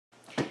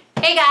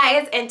Hey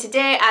guys, and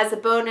today as a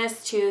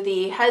bonus to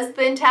the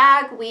husband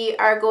tag, we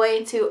are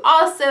going to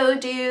also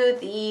do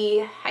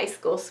the high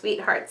school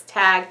sweethearts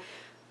tag.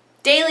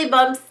 Daily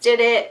Bumps did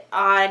it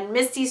on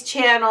Misty's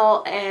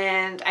channel,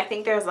 and I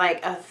think there's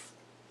like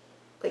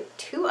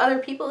two other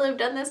people that have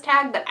done this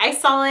tag, but I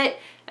saw it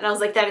and I was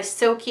like, that is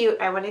so cute,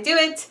 I want to do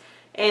it.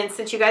 And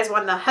since you guys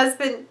won the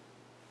husband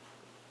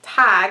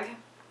tag,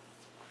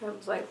 I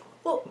was like,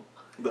 oh.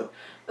 The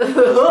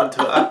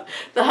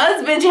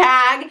husband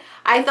tag,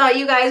 I thought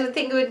you guys would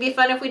think it would be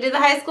fun if we did the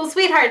high school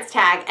sweethearts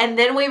tag. And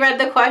then we read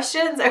the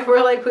questions and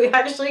we're like, we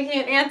actually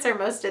can't answer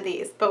most of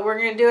these, but we're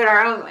going to do it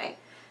our own way.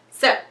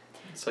 So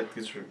it's like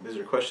these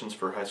are questions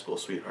for high school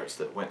sweethearts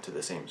that went to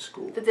the same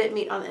school. That didn't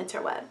meet on the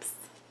interwebs.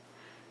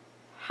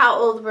 How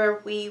old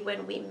were we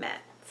when we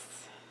met?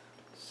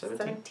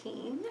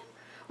 17?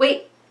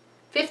 Wait,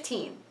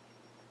 15.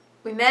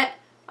 We met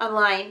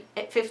online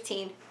at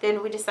 15.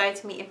 Then we decided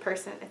to meet in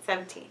person at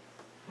 17.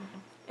 Mm-hmm.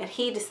 And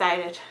he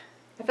decided,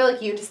 I feel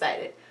like you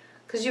decided,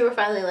 because you were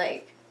finally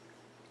like,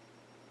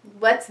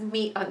 let's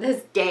meet on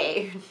this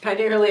day. I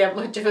didn't really have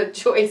much of a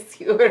choice.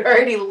 You had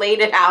already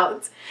laid it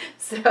out.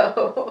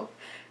 So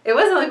it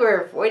wasn't like we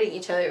were avoiding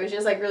each other. It was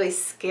just like really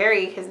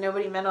scary because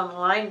nobody met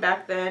online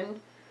back then.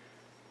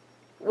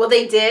 Well,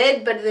 they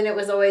did, but then it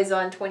was always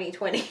on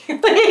 2020. You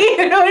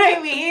know what I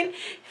mean?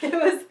 It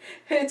was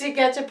To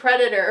Catch a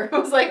Predator. It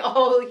was like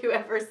all you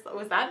ever saw.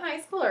 Was that in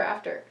high school or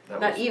after? That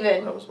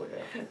was way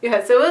after.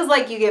 Yeah, so it was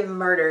like you get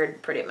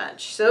murdered pretty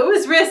much. So it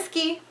was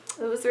risky.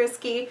 It was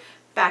risky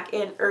back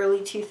in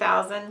early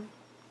 2000.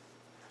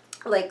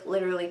 Like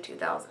literally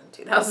 2000,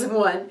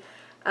 2001.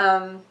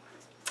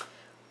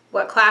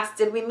 What class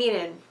did we meet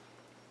in?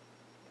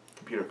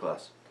 Computer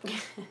class.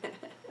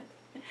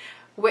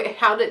 What?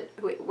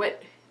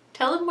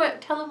 Tell him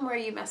where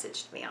you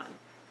messaged me on.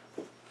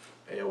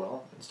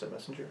 AOL, Instant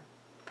Messenger.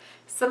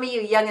 Some of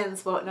you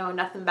youngins won't know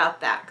nothing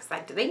about that,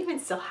 because do they even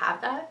still have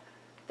that?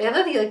 They have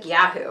something like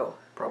Yahoo.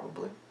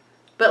 Probably.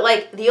 But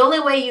like the only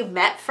way you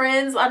met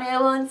friends on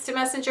AOL Instant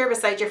Messenger,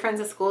 besides your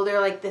friends at school,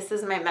 they're like, this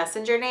is my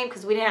messenger name,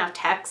 because we didn't have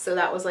text, so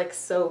that was like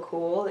so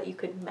cool that you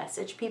could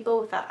message people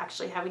without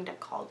actually having to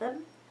call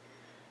them,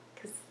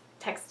 because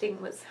texting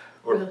was.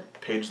 Or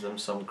page them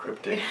some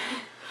cryptic.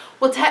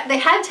 Well, they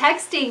had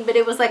texting, but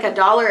it was like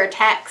 $1 a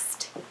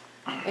text.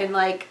 And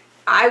like,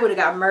 I would have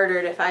got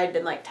murdered if I had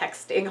been like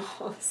texting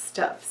all this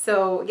stuff.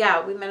 So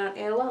yeah, we met on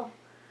AOL.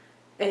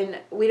 And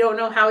we don't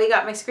know how he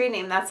got my screen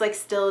name. That's like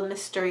still a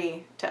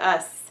mystery to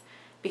us.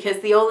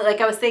 Because the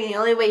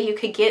only way you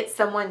could get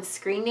someone's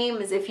screen name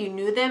is if you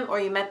knew them or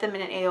you met them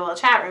in an AOL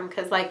chat room.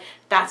 Because like,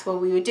 that's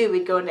what we would do.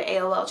 We'd go into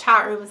AOL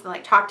chat rooms and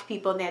like talk to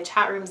people, and they had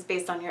chat rooms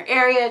based on your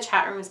area,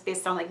 chat rooms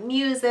based on like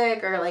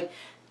music or like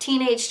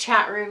teenage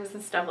chat rooms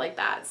and stuff like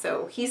that.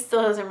 So he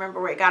still doesn't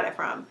remember where he got it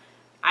from.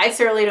 I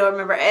certainly don't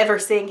remember ever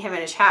seeing him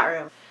in a chat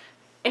room.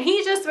 And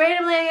he just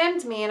randomly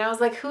IM'd me, and I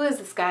was like, who is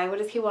this guy? What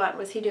does he want?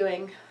 What's he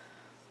doing?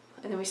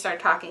 And then we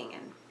started talking,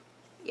 and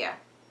yeah,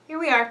 here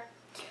we are.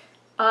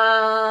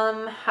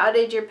 How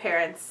did your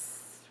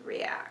parents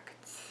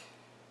react?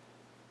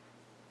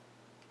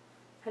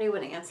 How do you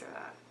want to answer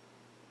that?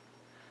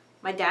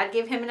 My dad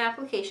gave him an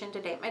application to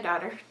date my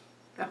daughter.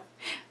 No.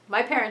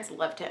 My parents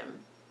loved him.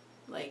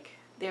 Like,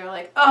 they were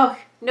like, oh,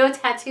 no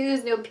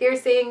tattoos, no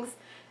piercings,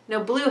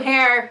 no blue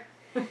hair.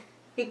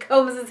 He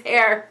combs his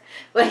hair.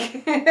 Like,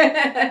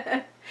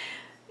 it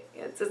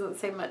doesn't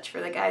say much for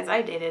the guys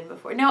I dated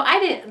before. No, I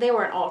didn't. They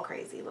weren't all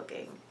crazy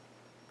looking.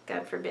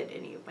 God forbid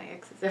any of my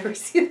exes ever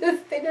see this.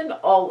 They didn't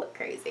all look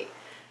crazy.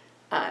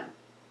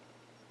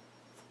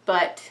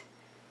 But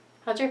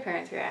how'd your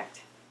parents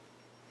react?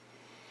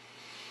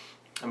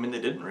 I mean,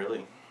 they didn't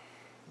really.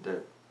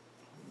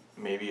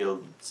 Maybe a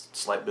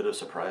slight bit of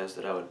surprise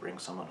that I would bring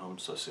someone home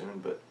so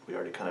soon, but we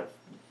already kind of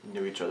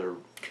knew each other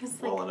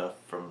well enough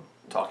from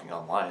talking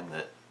online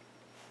that.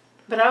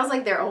 But I was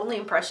like their only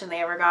impression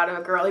they ever got of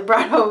a girl he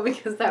brought home,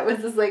 because that was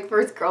his like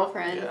first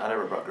girlfriend. Yeah, I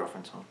never brought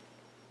girlfriends home.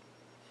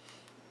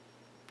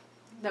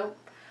 Nope.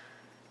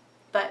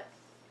 But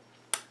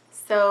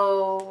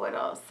so what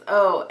else?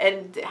 Oh,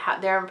 and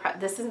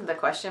this isn't the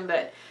question,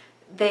 but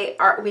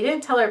we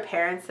didn't tell our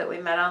parents that we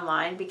met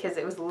online because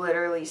it was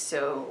literally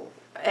so.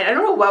 And I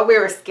don't know what we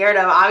were scared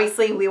of.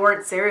 Obviously, we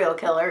weren't serial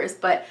killers,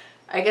 but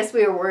I guess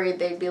we were worried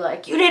they'd be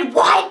like, you did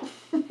what?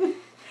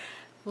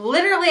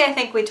 Literally, I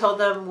think we told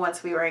them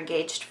once we were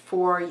engaged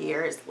 4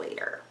 years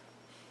later.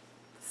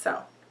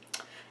 So,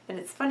 and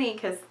it's funny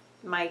because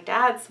my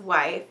dad's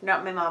wife,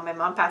 not my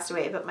mom passed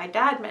away, but my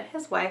dad met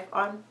his wife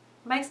on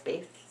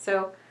MySpace.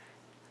 So,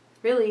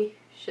 really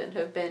shouldn't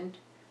have been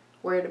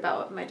worried about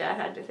what my dad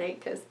had to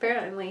think, because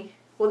apparently,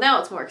 well,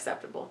 now it's more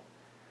acceptable.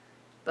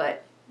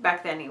 But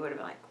back then he would have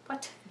been like,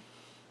 what?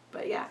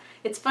 But yeah,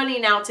 it's funny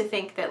now to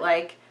think that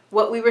like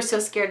what we were so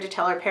scared to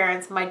tell our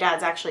parents, my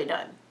dad's actually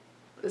done,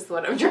 is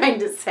what I'm trying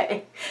to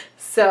say.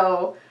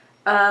 So,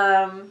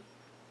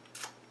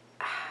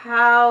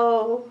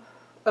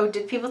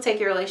 did people take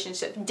your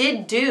relationship?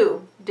 Did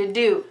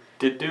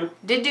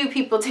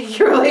people take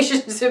your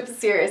relationship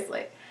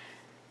seriously?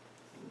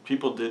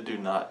 People did do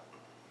not.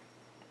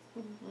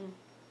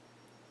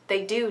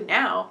 They do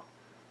now.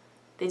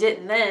 They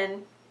didn't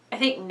then. I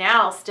think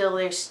now still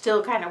they're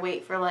still kind of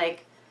wait for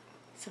like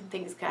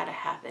something's got to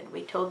happen.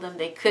 We told them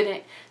they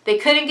couldn't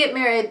get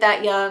married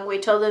that young. We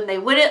told them they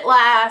wouldn't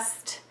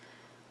last.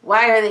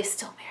 Why are they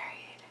still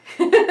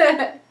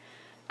married?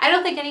 I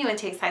don't think anyone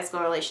takes high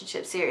school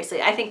relationships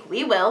seriously. I think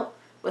we will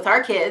with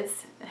our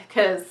kids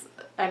because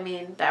I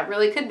mean that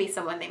really could be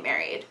someone they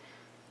married,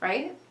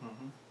 right?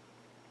 Mm-hmm.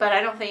 But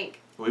I don't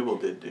think we will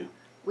did do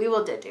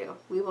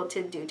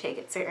take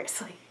it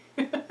seriously.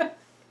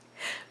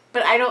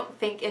 But I don't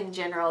think in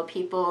general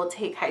people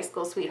take high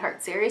school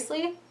sweethearts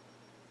seriously.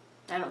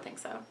 I don't think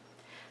so.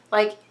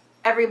 Like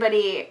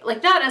everybody,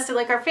 like not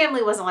necessarily, like our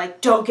family wasn't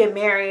like, don't get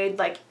married,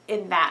 like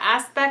in that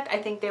aspect. I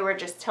think they were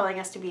just telling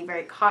us to be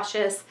very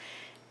cautious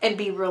and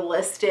be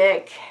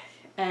realistic.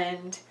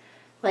 And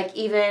like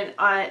even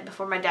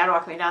before my dad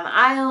walked me down the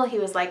aisle, he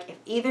was like, if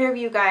either of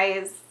you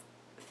guys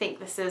think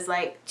this is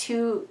like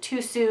too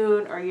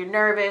soon or you're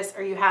nervous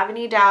or you have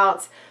any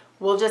doubts,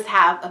 we'll just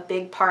have a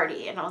big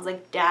party. And I was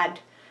like, Dad,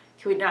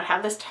 can we not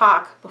have this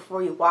talk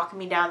before you walk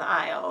me down the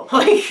aisle?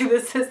 Like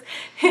this is,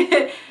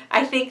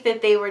 I think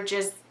that they were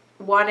just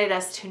wanted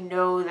us to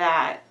know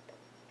that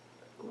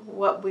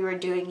what we were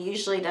doing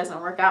usually doesn't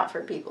work out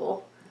for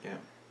people. Yeah.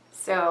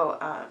 So,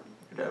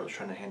 your dad was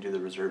trying to hand you the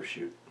reserve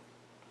chute.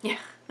 Yeah.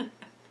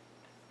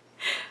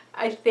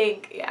 I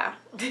think, yeah.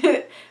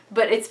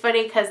 But it's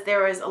funny because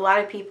there was a lot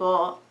of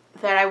people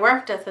that I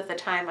worked with at the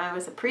time. I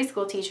was a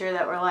preschool teacher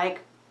that were like,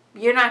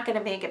 you're not going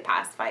to make it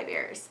past 5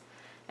 years.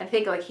 I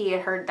think like he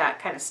had heard that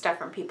kind of stuff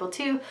from people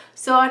too.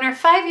 So on our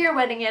 5-year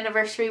wedding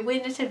anniversary, we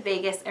went to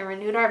Vegas and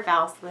renewed our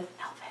vows with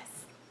Elvis.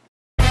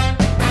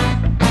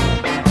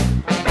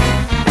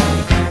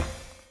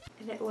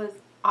 And it was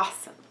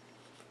awesome.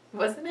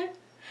 Wasn't it?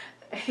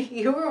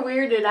 You were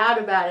weirded out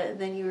about it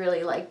and then you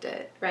really liked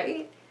it,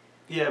 right?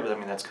 Yeah, but I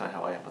mean, that's kind of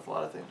how I am with a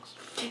lot of things.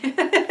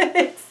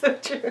 It's so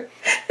true.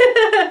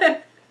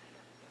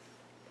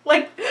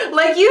 like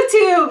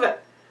YouTube.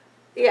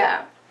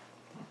 Yeah.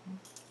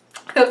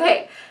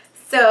 Okay,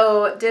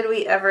 so did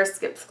we ever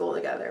skip school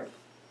together?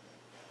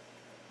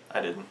 I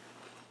didn't.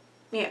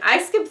 Yeah,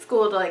 I skipped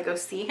school to like go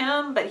see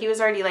him, but he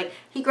was already like,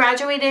 he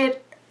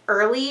graduated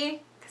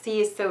early because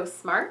he is so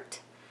smart.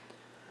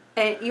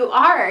 And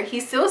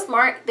he's so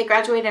smart, they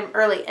graduated him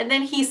early. And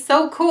then he's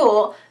so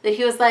cool that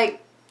he was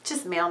like,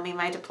 just mail me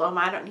my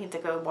diploma, I don't need to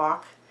go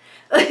walk.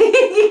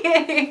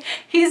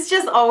 He's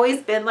just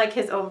always been like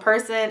his own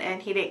person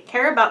and he didn't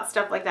care about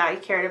stuff like that. He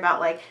cared about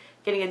like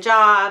getting a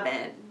job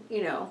and,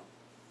 you know,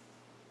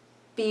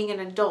 being an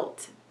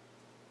adult,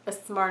 a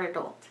smart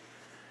adult.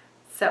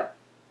 So,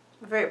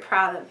 I'm very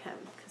proud of him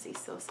because he's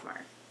so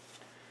smart.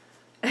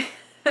 Did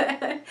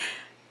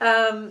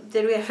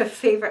we have a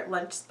favorite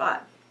lunch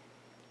spot?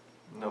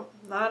 Nope.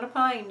 Not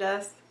applying to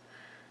us.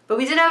 But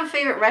we did have a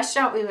favorite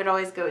restaurant we would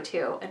always go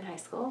to in high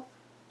school,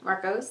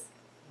 Marco's.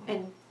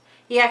 And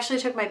he actually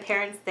took my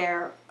parents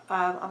there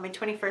on my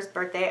 21st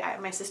birthday.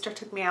 My sister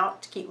took me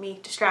out to keep me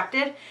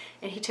distracted,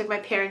 and he took my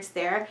parents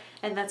there,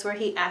 and that's where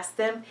he asked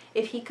them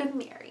if he could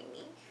marry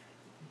me.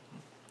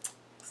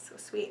 So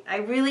sweet. I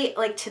really,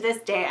 like, to this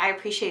day, I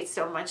appreciate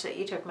so much that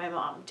you took my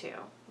mom, too.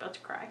 I'm about to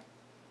cry.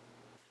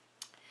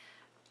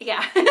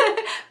 Yeah.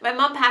 My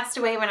mom passed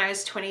away when I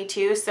was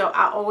 22, so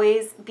I'll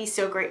always be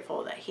so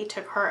grateful that he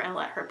took her and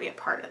let her be a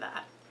part of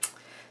that.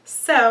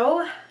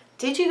 So,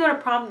 did you go to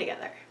prom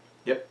together?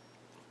 Yep.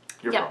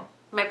 Your prom.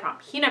 My prom.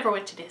 He never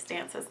went to his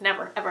dances.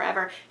 Never, ever,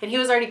 ever. And he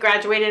was already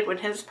graduated when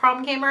his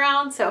prom came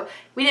around. So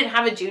we didn't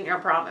have a junior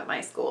prom at my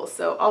school.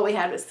 So all we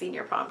had was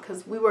senior prom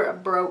because we were a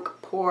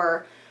broke,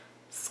 poor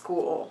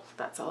school.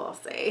 That's all I'll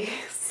say.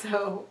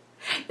 So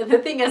the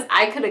thing is,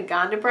 I could have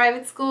gone to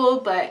private school,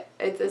 but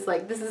it's just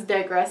like, this is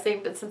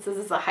digressing. But since this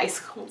is a high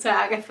school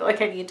tag, I feel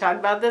like I need to talk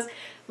about this.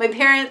 My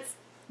parents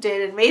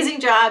did an amazing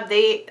job.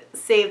 They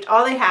saved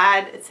all they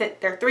had.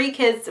 Sent their 3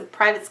 kids to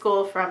private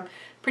school from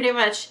pretty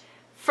much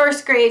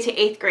 1st grade to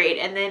 8th grade,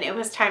 and then it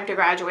was time to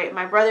graduate.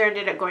 My brother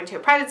ended up going to a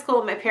private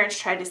school. My parents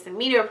tried to send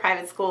me to a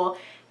private school,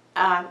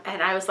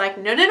 and I was like,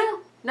 no.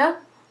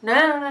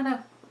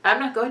 I'm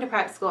not going to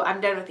private school.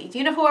 I'm done with these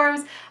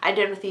uniforms. I'm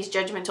done with these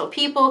judgmental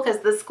people,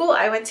 because the school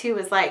I went to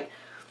was like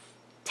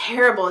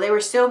terrible. They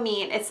were so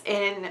mean. It's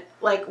in,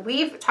 like,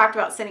 we've talked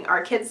about sending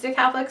our kids to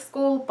Catholic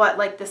school, but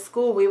like the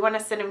school we want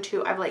to send them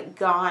to, I've like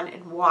gone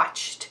and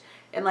watched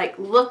and like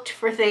looked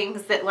for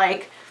things that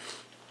like,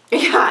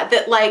 yeah,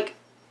 that like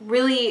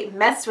really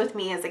messed with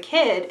me as a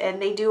kid.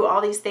 And they do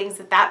all these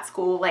things at that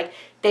school. Like,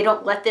 they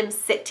don't let them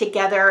sit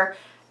together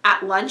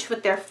at lunch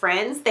with their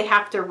friends. They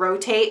have to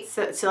rotate.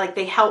 So like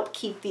they help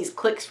keep these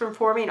cliques from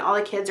forming. All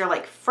the kids are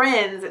like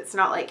friends. It's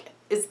not like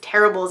as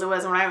terrible as it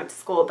was when I went to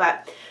school.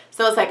 But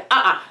so it's like,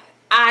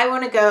 I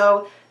want to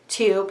go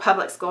to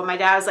public school. My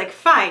dad was like,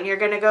 fine, you're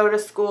going to go to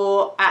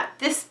school at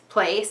this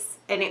place.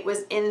 And it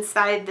was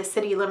inside the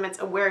city limits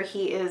of where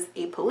he is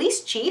a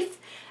police chief.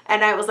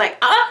 And I was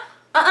like,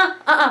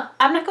 I'm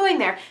not going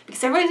there,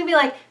 because everybody's gonna be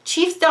like,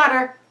 chief's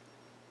daughter.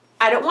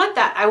 I don't want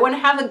that. I want to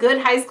have a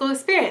good high school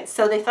experience.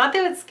 So they thought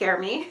they would scare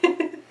me.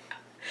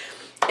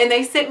 And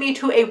they sent me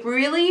to a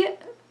really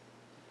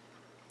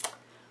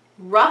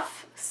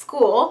rough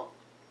school.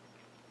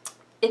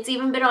 It's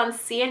even been on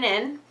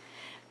CNN.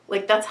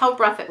 Like, that's how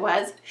rough it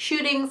was.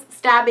 Shootings,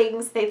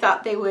 stabbings. They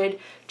thought they would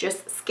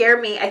just scare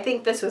me. I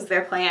think this was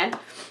their plan.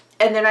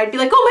 And then I'd be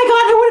like, oh my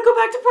God, I want to go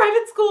back to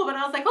private school. But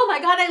I was like, oh my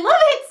God, I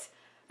love it.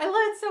 I love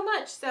it so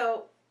much.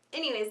 So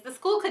anyways, the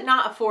school could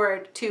not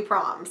afford 2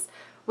 proms.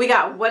 We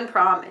got 1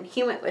 prom and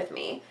he went with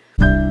me.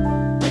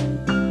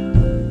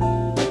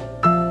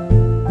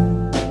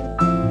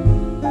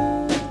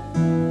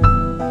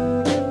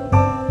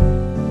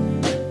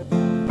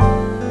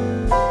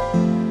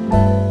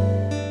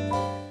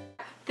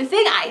 The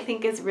thing I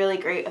think is really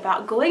great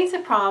about going to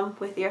prom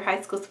with your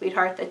high school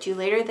sweetheart that you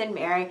later then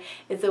marry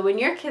is that when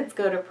your kids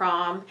go to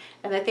prom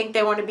and they think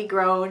they want to be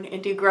grown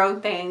and do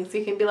grown things,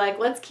 you can be like,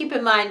 let's keep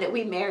in mind that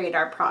we married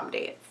our prom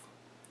dates.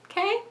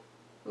 Okay?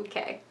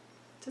 Okay.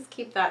 Just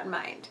keep that in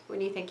mind when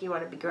you think you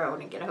want to be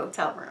grown and get a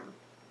hotel room.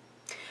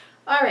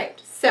 All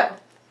right, so.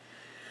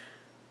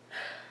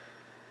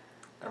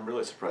 I'm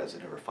really surprised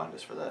they never fined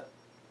us for that.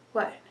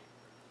 What?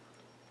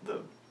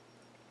 The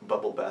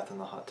bubble bath in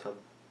the hot tub.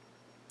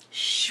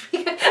 Shh.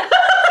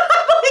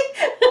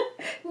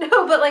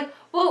 No, but like,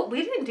 well,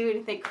 we didn't do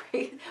anything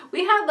crazy.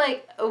 We got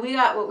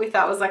what we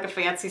thought was like a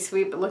fancy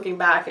suite, but looking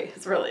back, it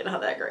was really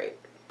not that great.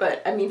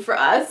 But I mean, for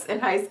us in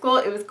high school,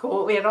 it was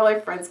cool. We had all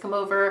our friends come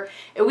over,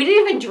 and we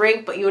didn't even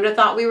drink, but you would have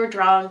thought we were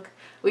drunk.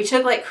 We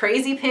took like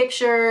crazy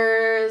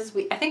pictures.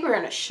 I think we were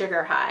in a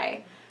sugar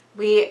high.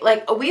 We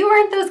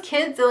weren't those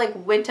kids that like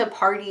went to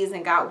parties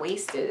and got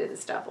wasted and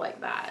stuff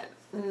like that.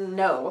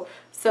 No.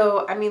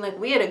 So, I mean, like,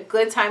 we had a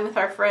good time with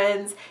our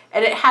friends,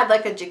 and it had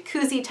like a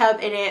jacuzzi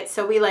tub in it.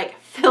 So we like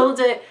filled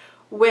it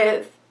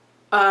with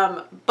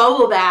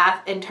bubble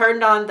bath and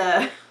turned on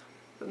the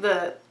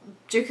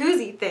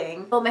jacuzzi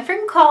thing. Well, my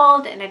friend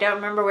called and I don't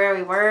remember where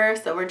we were,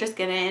 so we're just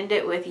gonna end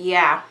it with,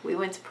 yeah, we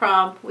went to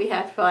prom, we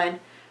had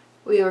fun,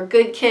 we were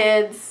good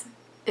kids,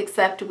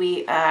 except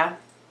we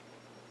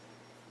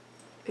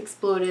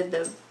exploded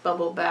the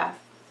bubble bath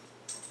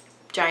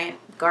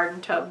giant garden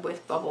tub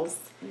with bubbles.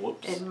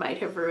 Whoops. And might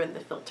have ruined the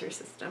filter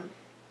system.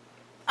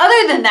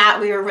 Other than that,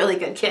 we were really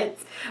good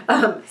kids.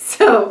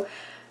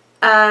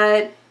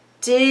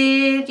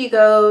 Did you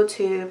go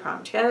to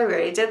prom together? We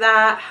already did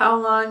that. How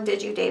long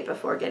did you date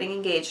before getting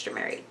engaged or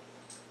married?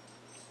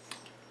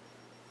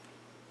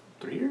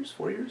 3 years?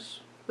 4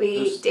 years?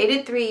 We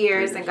dated 3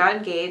 years and got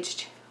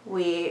engaged.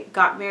 We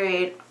got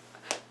married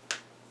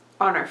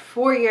on our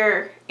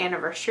 4-year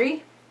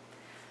anniversary.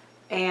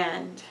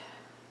 And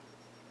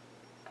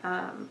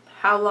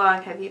how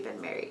long have you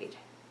been married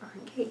or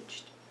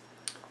engaged?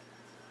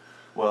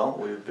 Well,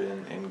 we've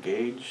been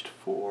engaged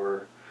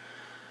for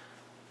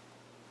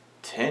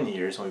 10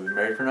 years and we've been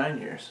married for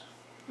 9 years.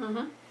 Mm-hmm.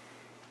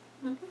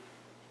 Mm-hmm.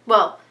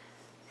 Well,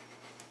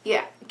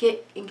 yeah,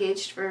 get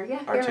engaged for,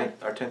 yeah, Our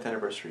 10th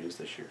anniversary is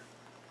this year.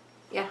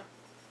 Yeah.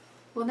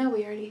 Well, no,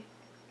 we already.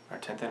 Our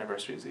 10th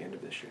anniversary is the end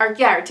of this year. Our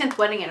 10th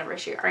wedding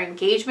anniversary. Our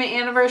engagement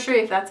anniversary,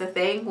 if that's a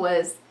thing,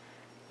 was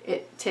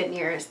 10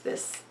 years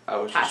this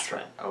past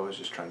one. I was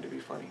just trying to be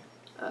funny.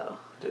 Oh.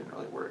 It didn't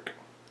really work.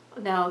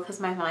 No, because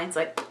my mind's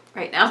like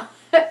right now.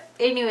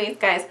 Anyways,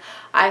 guys,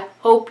 I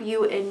hope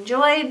you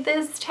enjoyed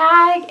this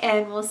tag,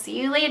 and we'll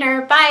see you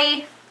later.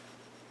 Bye.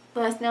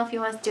 Let us know if you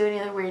want us to do any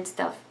other weird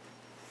stuff.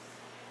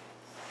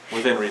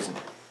 Within reason.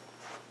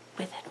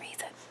 Within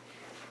reason.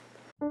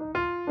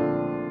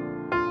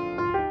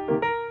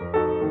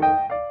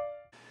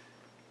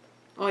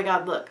 Oh my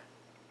God, look.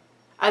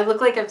 I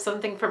look like I'm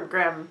something from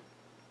Grimm.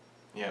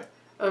 Yeah.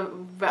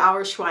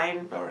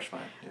 Bauerschwein. Bauerschwein,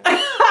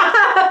 yeah.